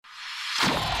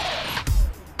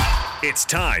It's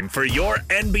time for your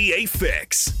NBA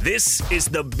fix. This is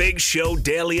the Big Show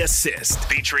Daily Assist,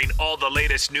 featuring all the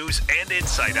latest news and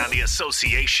insight on the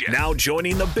association. Now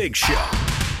joining the Big Show,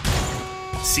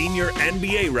 senior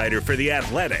NBA writer for The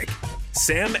Athletic,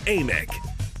 Sam Amick,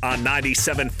 on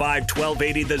 97.5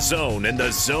 1280 The Zone and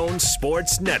the Zone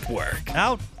Sports Network.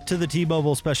 Out to the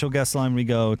T-Mobile special guest line we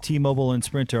go. T-Mobile and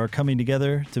Sprint are coming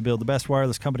together to build the best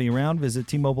wireless company around. Visit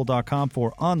T-Mobile.com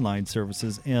for online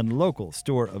services and local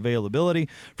store availability.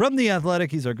 From The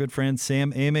Athletic, he's our good friend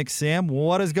Sam Amick. Sam,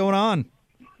 what is going on?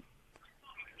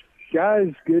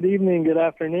 Guys, good evening, good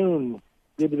afternoon.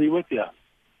 Good to be with you.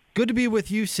 Good to be with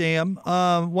you, Sam.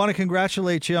 Want to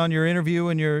congratulate you on your interview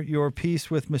and your piece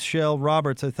with Michelle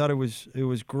Roberts. I thought it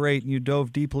was great, and you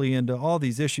dove deeply into all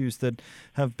these issues that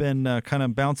have been kind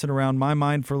of bouncing around my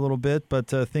mind for a little bit, but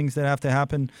things that have to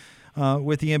happen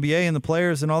with the NBA and the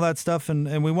players and all that stuff.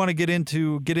 And we want to get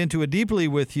into it deeply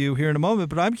with you here in a moment.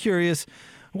 But I'm curious,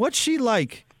 what's she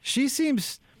like? She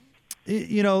seems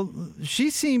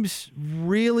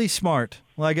really smart.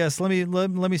 Well, I guess let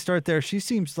me start there. She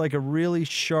seems like a really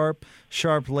sharp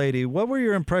lady. What were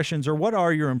your impressions, or what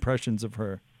are your impressions of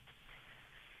her?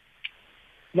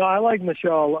 No, I like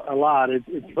Michelle a lot.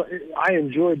 I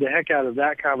enjoyed the heck out of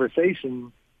that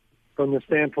conversation from the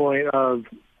standpoint of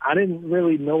I didn't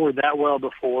really know her that well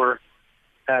before.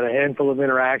 Had a handful of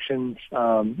interactions,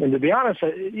 and to be honest,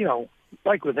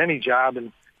 like with any job,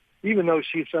 and even though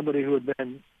she's somebody who had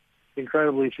been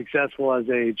incredibly successful as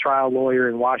a trial lawyer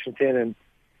in Washington and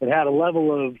had a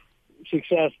level of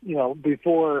success,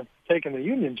 before taking the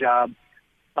union job.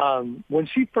 When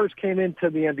she first came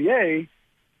into the NBA,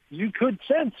 you could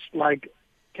sense like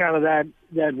kind of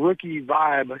that rookie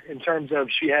vibe in terms of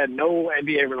she had no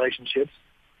NBA relationships.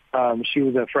 She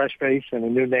was a fresh face and a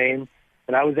new name.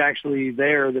 And I was actually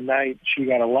there the night she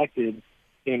got elected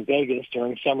in Vegas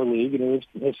during Summer League. And it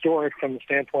was historic from the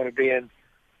standpoint of being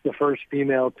the first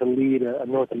female to lead a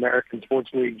North American sports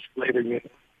league's labor union.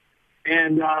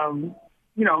 And,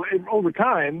 over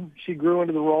time, she grew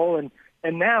into the role.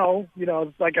 And now,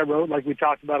 like I wrote, like we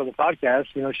talked about on the podcast,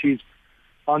 she's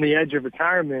on the edge of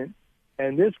retirement.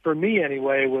 And this, for me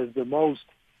anyway, was the most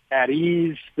at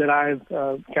ease that I've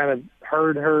kind of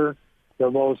heard her,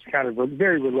 the most kind of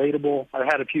very relatable. I've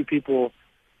had a few people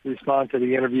respond to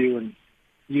the interview and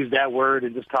use that word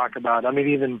and just talk about,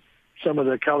 even some of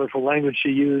the colorful language she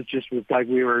used just was like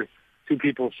we were two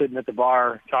people sitting at the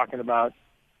bar talking about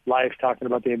life, talking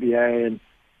about the NBA.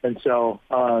 And so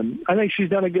I think she's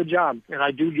done a good job. And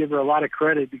I do give her a lot of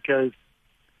credit because,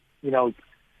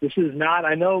 this is not,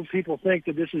 I know people think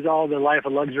that this is all the life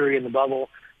of luxury in the bubble.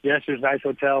 Yes, there's nice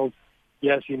hotels.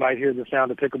 Yes, you might hear the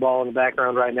sound of pickleball in the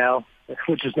background right now,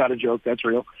 which is not a joke. That's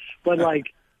real. But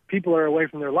people are away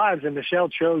from their lives, and Michelle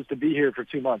chose to be here for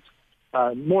 2 months.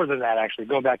 More than that, actually,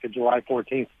 going back to July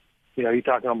 14th. You're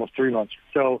talking almost 3 months.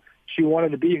 So she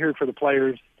wanted to be here for the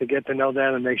players, to get to know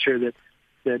them and make sure that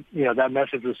that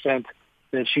message was sent,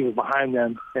 that she was behind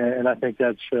them. And I think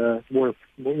that's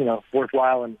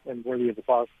worthwhile and worthy of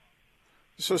applause.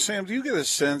 So, Sam, do you get a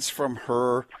sense from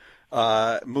her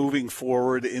moving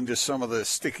forward into some of the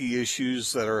sticky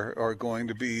issues that are going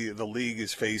to be the league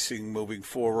is facing moving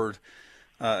forward?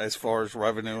 As far as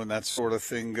revenue and that sort of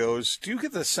thing goes, do you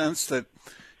get the sense that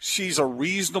she's a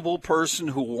reasonable person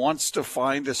who wants to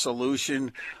find a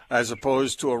solution as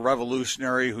opposed to a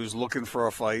revolutionary who's looking for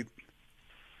a fight?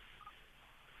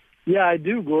 Yeah, I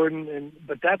do, Gordon.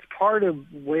 But that's part of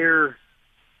where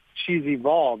she's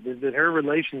evolved, is that her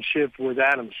relationship with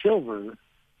Adam Silver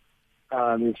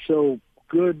is so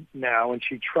good now, and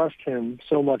she trusts him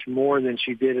so much more than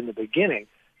she did in the beginning.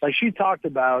 Like she talked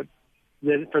about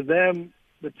that for them,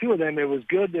 the two of them, it was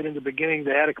good that in the beginning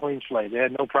they had a clean slate. They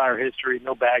had no prior history,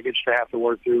 no baggage to have to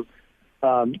work through.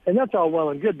 And that's all well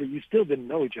and good, but you still didn't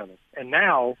know each other. And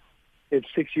now it's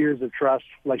 6 years of trust.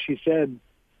 Like she said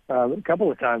a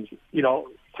couple of times, to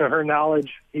her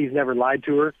knowledge, he's never lied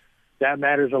to her. That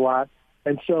matters a lot.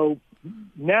 And so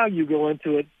now you go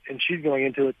into it, and she's going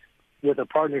into it with a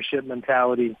partnership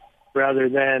mentality rather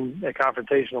than a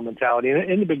confrontational mentality.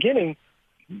 And in the beginning,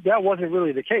 that wasn't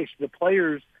really the case. The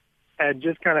players had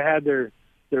just kind of had their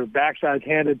backsides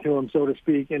handed to them, so to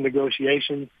speak, in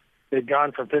negotiations. They'd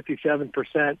gone from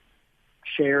 57%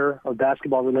 share of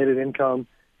basketball-related income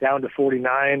down to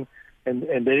 49%, and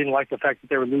they didn't like the fact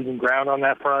that they were losing ground on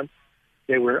that front.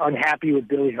 They were unhappy with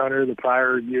Billy Hunter, the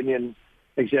prior union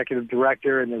executive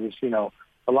director, and there was,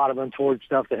 a lot of untoward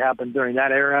stuff that happened during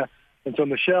that era. And so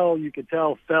Michelle, you could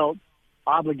tell, felt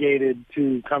obligated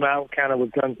to come out kind of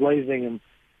with guns blazing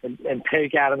and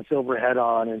take Adam Silver head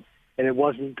on. And it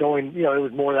wasn't going, it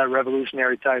was more that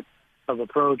revolutionary type of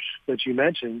approach that you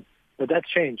mentioned. But that's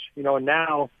changed, and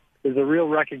now there's a real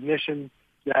recognition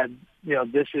that,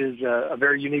 this is a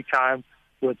very unique time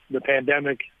with the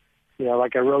pandemic,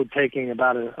 like I wrote, taking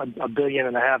about $1.5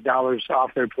 billion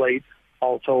off their plate,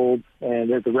 all told. And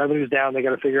if the revenue's down, they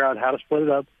got to figure out how to split it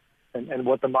up and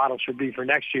what the model should be for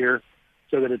next year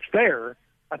so that it's fair.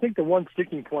 I think the one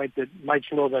sticking point that might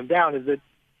slow them down is that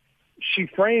she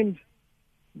framed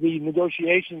the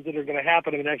negotiations that are going to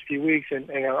happen in the next few weeks and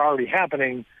are already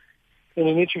happening in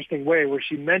an interesting way, where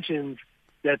she mentions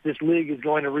that this league is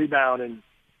going to rebound and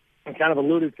kind of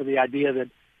alluded to the idea that,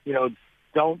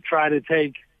 don't try to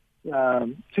take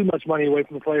too much money away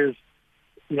from the players,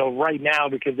 right now,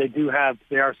 because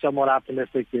they are somewhat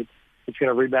optimistic that it's going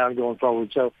to rebound going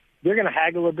forward. So they're going to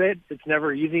haggle a bit. It's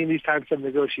never easy in these types of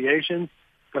negotiations,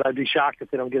 but I'd be shocked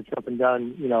if they don't get something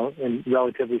done, in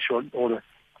relatively short order.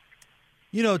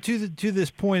 To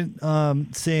this point,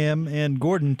 Sam and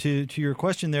Gordon, to your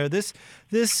question there, this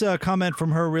comment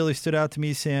from her really stood out to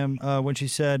me, Sam, when she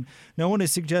said, no one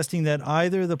is suggesting that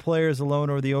either the players alone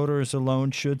or the owners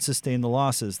alone should sustain the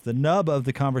losses. The nub of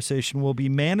the conversation will be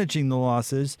managing the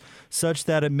losses such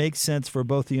that it makes sense for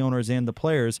both the owners and the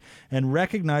players, and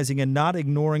recognizing and not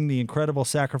ignoring the incredible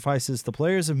sacrifices the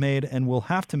players have made and will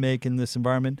have to make in this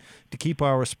environment to keep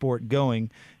our sport going.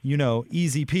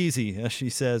 Easy peasy, as she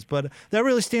says. But that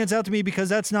really stands out to me because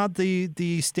that's not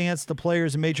the stance the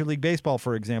players in Major League Baseball,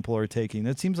 for example, are taking.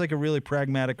 That seems like a really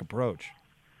pragmatic approach.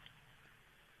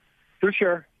 For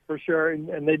sure.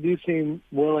 And they do seem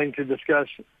willing to discuss,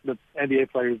 the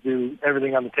NBA players do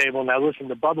everything on the table. Now, listen,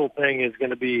 the bubble thing is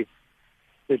going to be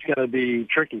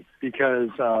tricky because,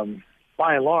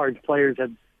 by and large, players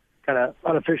have kind of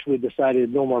unofficially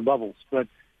decided no more bubbles. But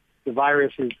the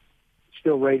virus is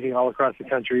still raging all across the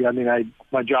country. I mean,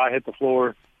 my jaw hit the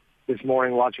floor this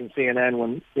morning watching CNN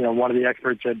when, one of the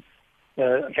experts said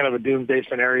kind of a doomsday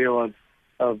scenario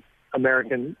of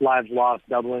American lives lost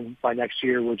doubling by next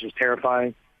year, which is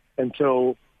terrifying. And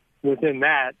so within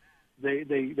that,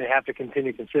 they have to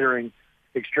continue considering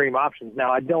extreme options.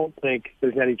 Now, I don't think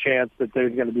there's any chance that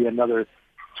there's going to be another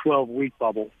 12-week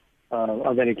bubble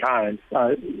of any kind.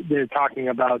 They're talking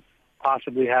about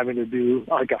possibly having to do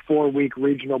like a 4-week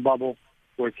regional bubble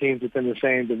where teams within the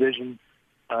same division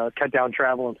cut down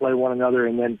travel and play one another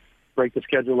and then break the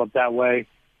schedule up that way.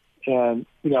 And,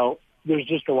 there's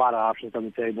just a lot of options on the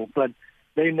table. But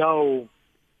they know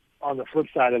on the flip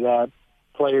side of that,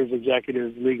 players,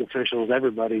 executives, league officials,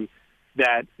 everybody,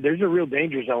 that there's a real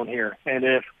danger zone here. And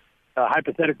if,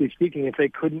 hypothetically speaking, if they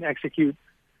couldn't execute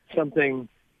something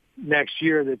next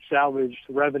year that salvaged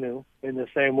revenue in the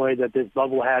same way that this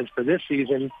bubble has for this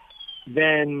season,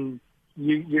 then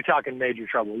you're talking major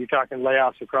trouble. You're talking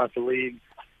layoffs across the league,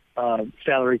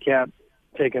 salary cap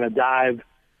taking a dive.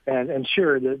 And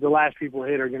sure, the last people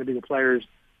hit are going to be the players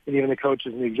and even the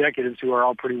coaches and the executives, who are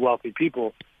all pretty wealthy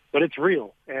people. But it's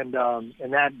real, and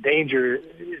that danger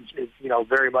is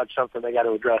very much something they got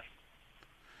to address.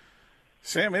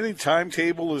 Sam, any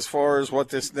timetable as far as what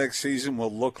this next season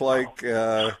will look like,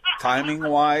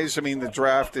 timing-wise? I mean, the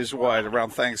draft is around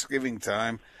Thanksgiving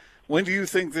time. When do you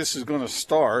think this is going to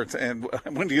start, and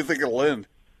when do you think it'll end?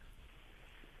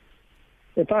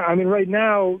 Right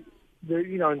now,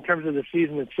 in terms of the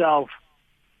season itself,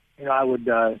 I would,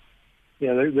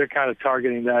 they're kind of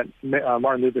targeting that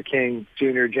Martin Luther King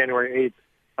Jr. January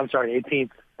 18th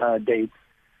date.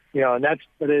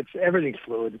 But everything's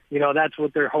fluid. That's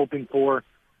what they're hoping for.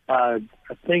 I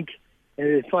think, and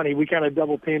it's funny, we kind of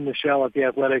double teamed Michelle at The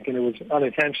Athletic, and it was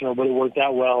unintentional, but it worked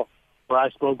out well. Where I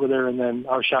spoke with her, and then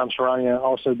our Shams Charania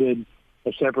also did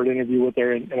a separate interview with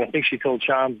her, and I think she told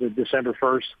Shams that December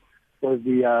 1st was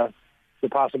the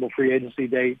possible free agency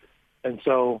date. And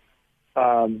so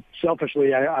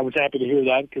selfishly, I was happy to hear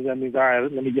that, because that means, all right,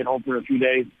 let me get home for a few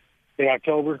days in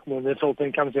October when this whole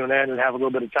thing comes to an end and have a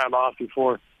little bit of time off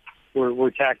before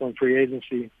we're tackling free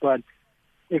agency. But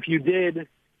if you did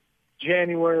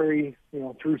January,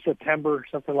 through September,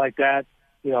 something like that,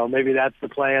 maybe that's the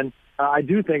plan. I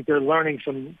do think they're learning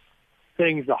some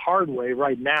things the hard way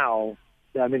right now.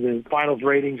 I mean, the finals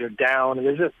ratings are down, and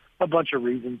there's a bunch of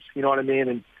reasons, you know what I mean?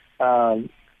 And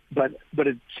but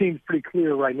it seems pretty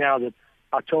clear right now that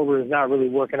October is not really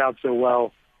working out so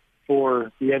well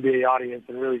for the NBA audience,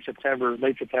 and really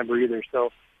late September either.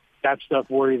 So that stuff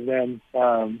worries them.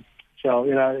 But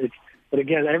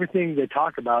again, everything they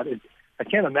talk about, I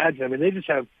can't imagine. I mean, they just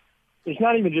have. It's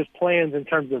not even just plans in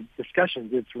terms of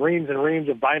discussions. It's reams and reams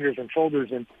of binders and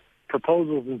folders and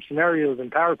proposals and scenarios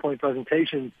and PowerPoint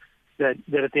presentations that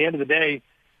at the end of the day,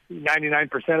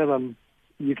 99% of them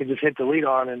you can just hit delete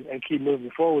on and keep moving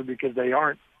forward, because they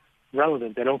aren't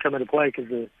relevant. They don't come into play because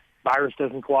the virus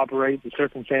doesn't cooperate, the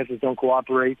circumstances don't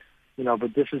cooperate,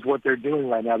 but this is what they're doing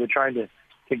right now. They're trying to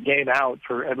game out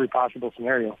for every possible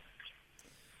scenario.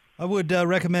 I would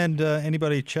recommend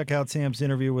anybody check out Sam's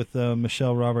interview with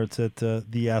Michelle Roberts at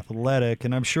The Athletic,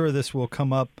 and I'm sure this will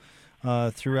come up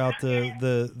throughout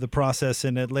the process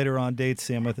and at later on dates,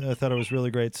 Sam. I thought it was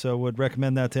really great, so would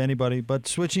recommend that to anybody. But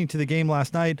switching to the game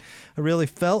last night, I really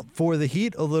felt for the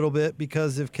Heat a little bit,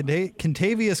 because if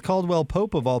Kentavious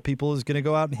Caldwell-Pope, of all people, is going to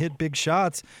go out and hit big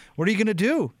shots, what are you going to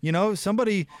do? You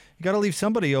got to leave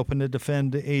somebody open to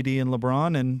defend AD and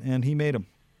LeBron, and he made them.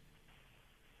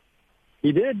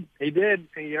 He did,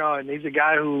 and he's a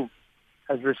guy who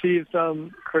has received some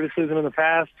criticism in the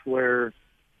past where,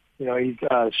 he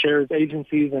shares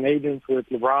agencies and agents with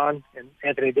LeBron and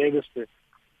Anthony Davis, the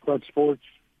Clutch Sports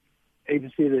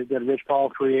agency that Rich Paul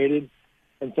created.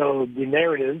 And so the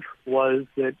narrative was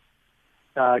that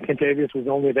Kentavious was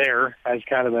only there as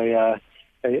kind of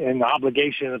an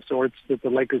obligation of sorts, that the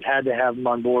Lakers had to have him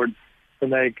on board to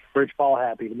make Rich Paul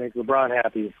happy, to make LeBron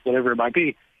happy, whatever it might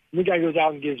be. The guy goes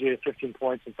out and gives you 15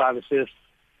 points and 5 assists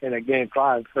in a game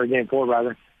 4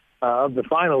 of the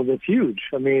finals. It's huge.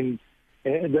 I mean,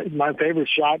 my favorite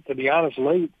shot, to be honest,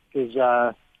 late is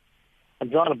I'm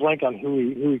drawing a blank on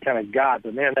who he kind of got,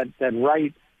 but man, that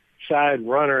right side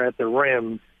runner at the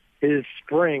rim, his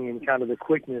spring and kind of the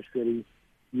quickness that he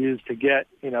used to get,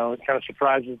 it kind of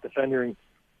surprises the defender and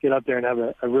get up there and have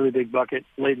a really big bucket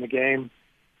late in the game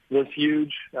was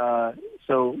huge.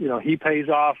 So he pays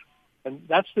off. And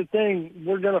that's the thing.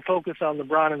 We're going to focus on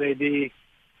LeBron and AD,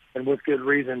 and with good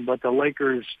reason. But the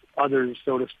Lakers, others,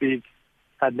 so to speak,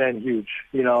 have been huge.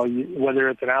 Whether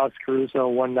it's an Alex Caruso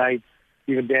one night,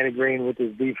 even Danny Green with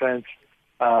his defense.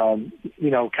 Kyle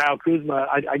Kuzma.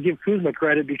 I give Kuzma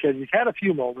credit because he's had a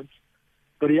few moments,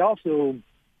 but he also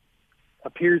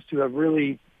appears to have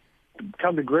really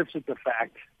come to grips with the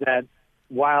fact that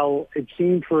while it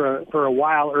seemed for a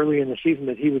while early in the season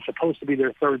that he was supposed to be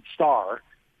their third star,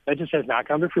 that just has not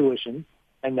come to fruition.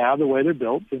 And now the way they're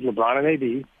built is LeBron and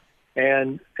AD.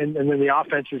 And then the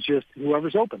offense is just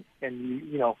whoever's open. And,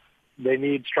 they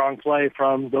need strong play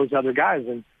from those other guys.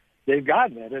 And they've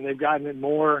gotten it. And they've gotten it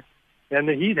more than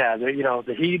the Heat have.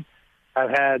 The Heat have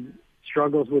had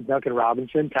struggles with Duncan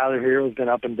Robinson. Tyler Hero's been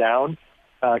up and down.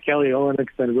 Kelly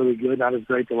Olynyk's been really good, not as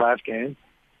great the last game.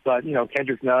 But,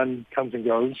 Kendrick Nunn comes and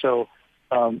goes. So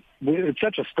it's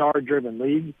such a star-driven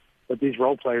league. But these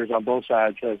role players on both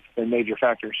sides have been major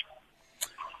factors.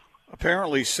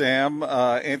 Apparently, Sam,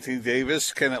 Anthony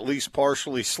Davis can at least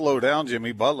partially slow down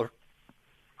Jimmy Butler.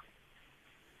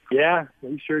 Yeah,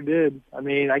 he sure did. I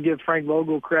mean, I give Frank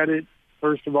Vogel credit,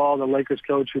 first of all, the Lakers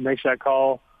coach who makes that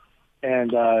call.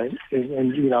 And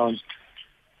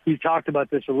he talked about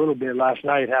this a little bit last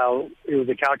night, how it was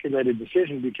a calculated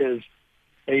decision because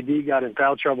AD got in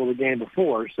foul trouble the game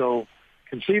before. So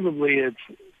conceivably it's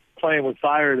playing with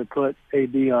fire to put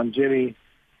AD on Jimmy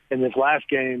in this last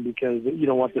game because you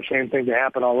don't want the same thing to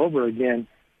happen all over again.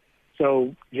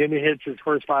 So Jimmy hits his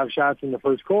first 5 shots in the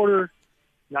first quarter,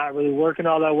 not really working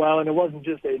all that well. And it wasn't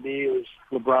just AD, it was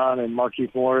LeBron and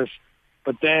Markieff Morris.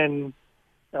 But then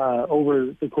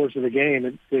over the course of the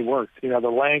game, it worked. The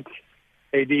length,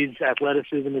 AD's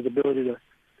athleticism, his ability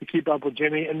to keep up with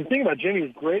Jimmy. And the thing about Jimmy,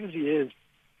 as great as he is,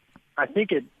 I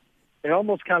think it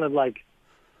almost kind of like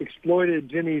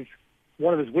exploited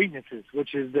one of his weaknesses,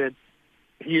 which is that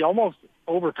he almost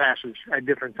overpasses at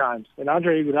different times. And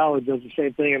Andre Iguodala does the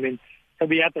same thing. I mean, he'll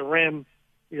be at the rim,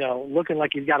 looking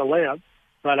like he's got a layup,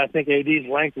 but I think AD's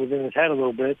length was in his head a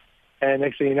little bit. And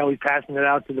next thing you know, he's passing it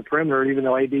out to the perimeter, even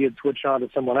though AD had switched on to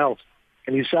someone else.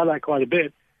 And you saw that quite a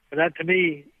bit. And that, to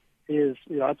me, is,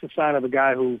 that's a sign of a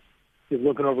guy who is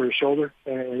looking over his shoulder,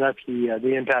 and that's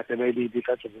the impact of AD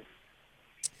defensively.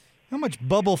 How much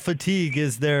bubble fatigue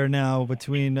is there now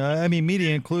between,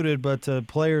 media included, but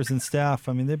players and staff?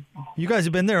 I mean, you guys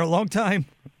have been there a long time.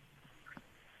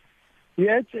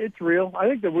 Yeah, it's real. I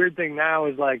think the weird thing now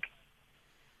is, like,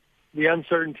 the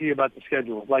uncertainty about the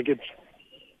schedule. Like, it's,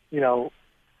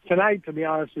 tonight, to be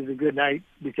honest, is a good night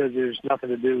because there's nothing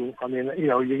to do. I mean,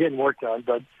 you're getting work done,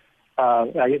 but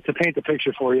I get to paint the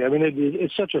picture for you. I mean,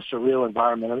 it's such a surreal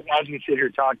environment. I mean, as we sit here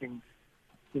talking,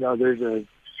 there's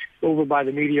over by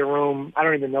the media room, I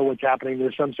don't even know what's happening.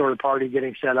 There's some sort of party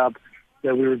getting set up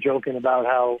that we were joking about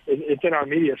how it's in our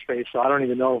media space, so I don't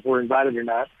even know if we're invited or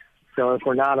not. So if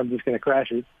we're not, I'm just going to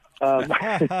crash it.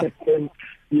 And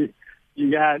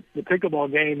you got the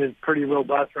pickleball game is pretty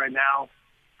robust right now.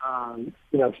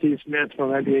 Steve Smith from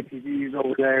NBA TV is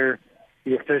over there.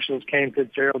 The officials, Kane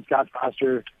Fitzgerald, Scott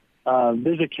Foster.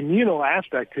 There's a communal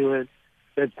aspect to it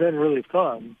that's been really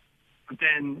fun. But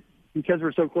then because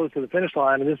we're so close to the finish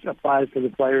line, and this applies to the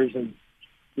players and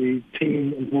the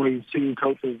team employees too,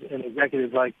 coaches and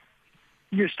executives, like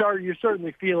you're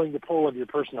certainly feeling the pull of your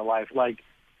personal life. Like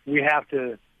we have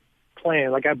to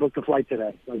plan. Like I booked a flight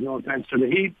today. Like no offense to the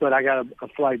Heat, but I got a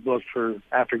flight booked for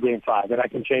after Game 5, and I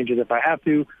can change it if I have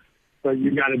to. But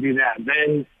you got to do that.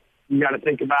 Then you got to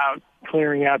think about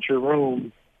clearing out your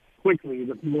room quickly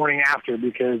the morning after,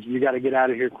 because you got to get out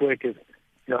of here quick if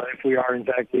we are in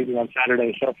fact leaving on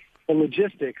Saturday. So the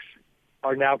logistics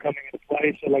are now coming into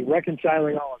play. So like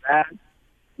reconciling all of that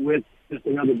with just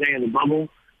another day in the bubble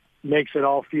makes it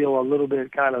all feel a little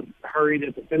bit kind of hurried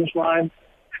at the finish line.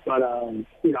 But,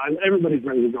 everybody's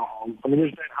ready to go home. I mean,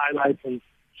 there's been highlights and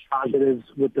positives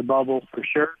with the bubble for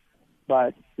sure.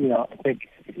 But, I think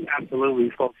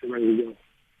absolutely folks are ready to go.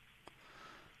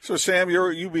 So, Sam,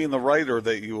 you being the writer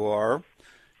that you are,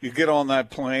 you get on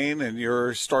that plane and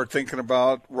you start thinking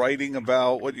about writing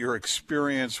about what your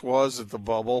experience was at the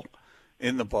bubble,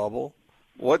 in the bubble.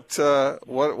 What is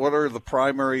the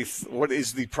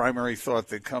primary thought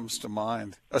that comes to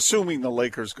mind, assuming the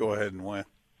Lakers go ahead and win?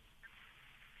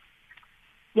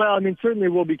 Well, I mean, certainly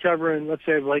we'll be covering, let's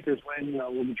say if the Lakers win,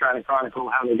 we'll be trying to chronicle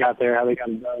how they got there, how they got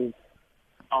it done,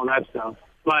 all that stuff.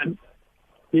 But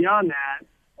beyond that,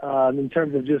 in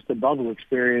terms of just the bubble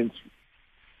experience,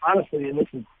 honestly, and this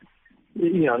is,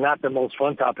 not the most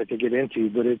fun topic to get into,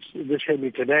 but this hit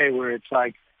me today where it's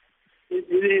like,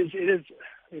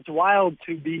 it's wild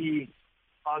to be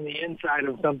on the inside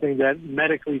of something that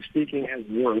medically speaking has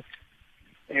worked.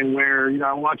 And where,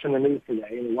 I'm watching the news today,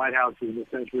 and the White House is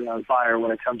essentially on fire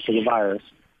when it comes to the virus.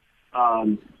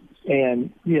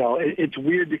 It's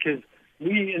weird because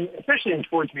especially in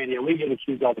sports media, we get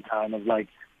accused all the time of like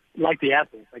the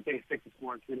athletes, like they stick to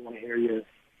sports, we don't want to hear your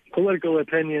political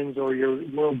opinions or your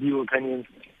worldview opinions.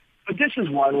 But this is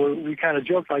one where we kind of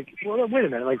joke like, well, wait a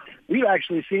minute, like we've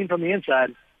actually seen from the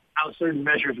inside how certain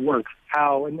measures work,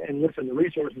 and listen, the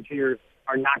resources here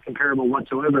are not comparable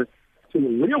whatsoever to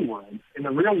the real world. In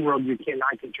the real world, you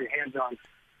cannot get your hands on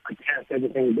a test every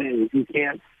single day. You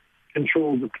can't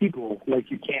control the people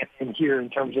like you can in here in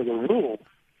terms of the rule.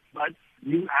 But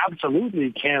you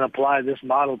absolutely can apply this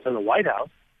model to the White House.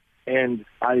 And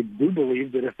I do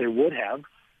believe that if they would have,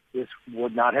 this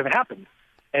would not have happened.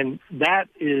 And that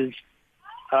is,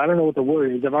 I don't know what the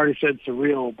word is. I've already said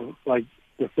surreal like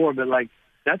before, but like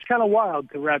that's kind of wild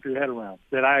to wrap your head around.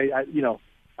 That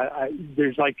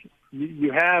there's like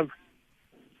you have,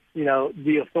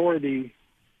 the authority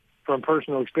from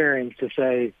personal experience to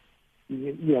say,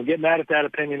 get mad at that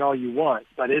opinion all you want,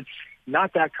 but it's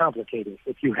not that complicated.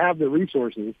 If you have the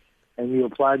resources and you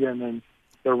apply them in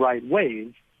the right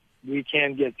ways, we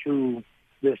can get through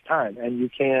this time, and you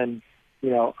can,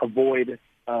 avoid,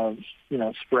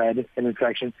 spread and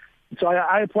infection. So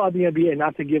I applaud the NBA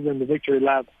not to give them the victory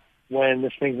lap when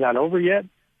this thing's not over yet.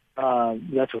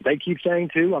 That's what they keep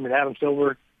saying too. I mean, Adam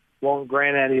Silver won't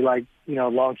grant any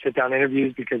long sit-down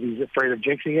interviews because he's afraid of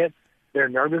jinxing it. They're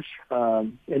nervous,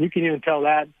 and you can even tell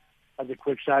that as a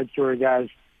quick side story, guys.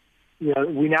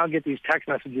 We now get these text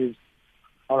messages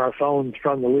on our phones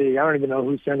from the league. I don't even know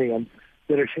who's sending them.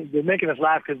 They're making us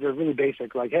laugh because they're really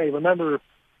basic. Like, hey, remember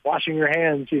washing your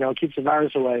hands? Keeps the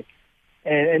virus away.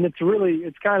 And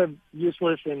it's kind of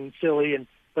useless and silly,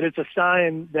 but it's a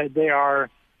sign that they are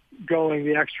going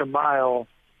the extra mile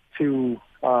to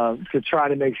try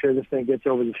to make sure this thing gets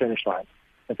over the finish line,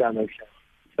 if that makes sense.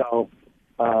 So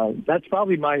that's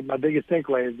probably my biggest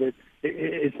takeaway is that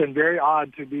it's been very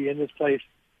odd to be in this place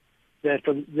that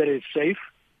is safe,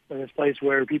 in this place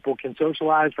where people can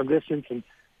socialize from distance and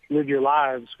live your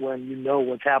lives when you know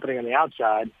what's happening on the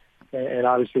outside. And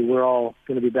obviously we're all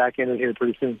going to be back in it here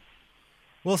pretty soon.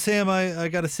 Well, Sam, I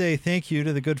got to say thank you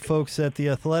to the good folks at The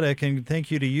Athletic, and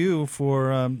thank you to you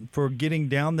for getting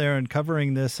down there and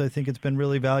covering this. I think it's been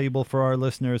really valuable for our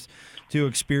listeners to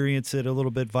experience it a little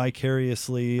bit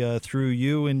vicariously through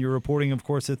you and your reporting, of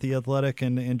course, at The Athletic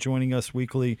and joining us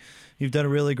weekly. You've done a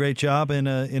really great job in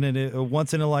a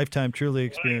once-in-a-lifetime, truly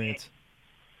experience.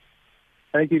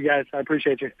 Thank you, guys. I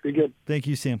appreciate you. Be good. Thank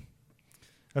you, Sam.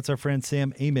 That's our friend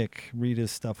Sam Amick. Read his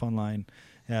stuff online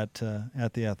at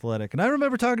The Athletic. And I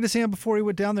remember talking to Sam before he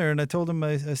went down there, and I told him,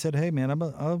 I said, hey, man, I'm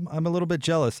a little bit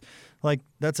jealous. Like,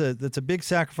 that's a big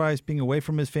sacrifice, being away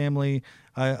from his family.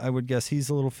 I would guess he's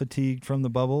a little fatigued from the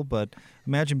bubble, but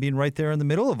imagine being right there in the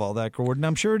middle of all that, Gordon.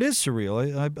 I'm sure it is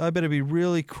surreal. I bet it'd be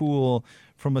really cool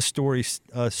from a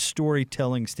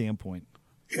storytelling standpoint.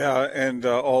 Yeah, and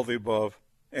all the above.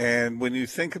 And when you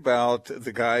think about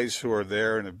the guys who are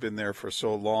there and have been there for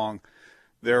so long,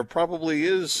 there probably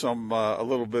is some a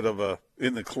little bit of a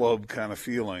in the club kind of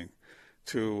feeling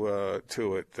to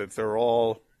it, that they're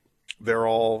all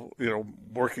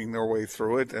working their way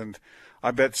through it. And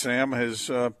I bet Sam has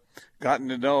gotten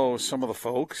to know some of the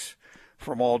folks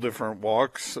from all different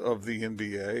walks of the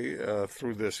NBA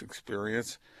through this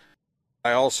experience.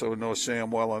 I also know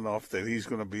Sam well enough that he's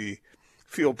going to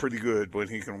feel pretty good when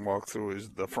he can walk through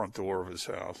the front door of his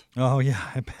house. Oh, yeah,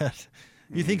 I bet.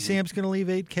 You think Sam's going to leave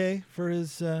 $8K for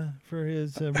his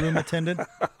room attendant?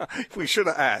 We should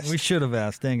have asked. We should have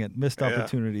asked. Dang it. Missed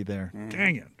opportunity there.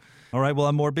 Dang it. All right, we'll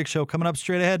have more Big Show coming up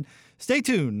straight ahead. Stay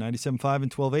tuned. 97.5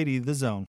 and 1280, The Zone.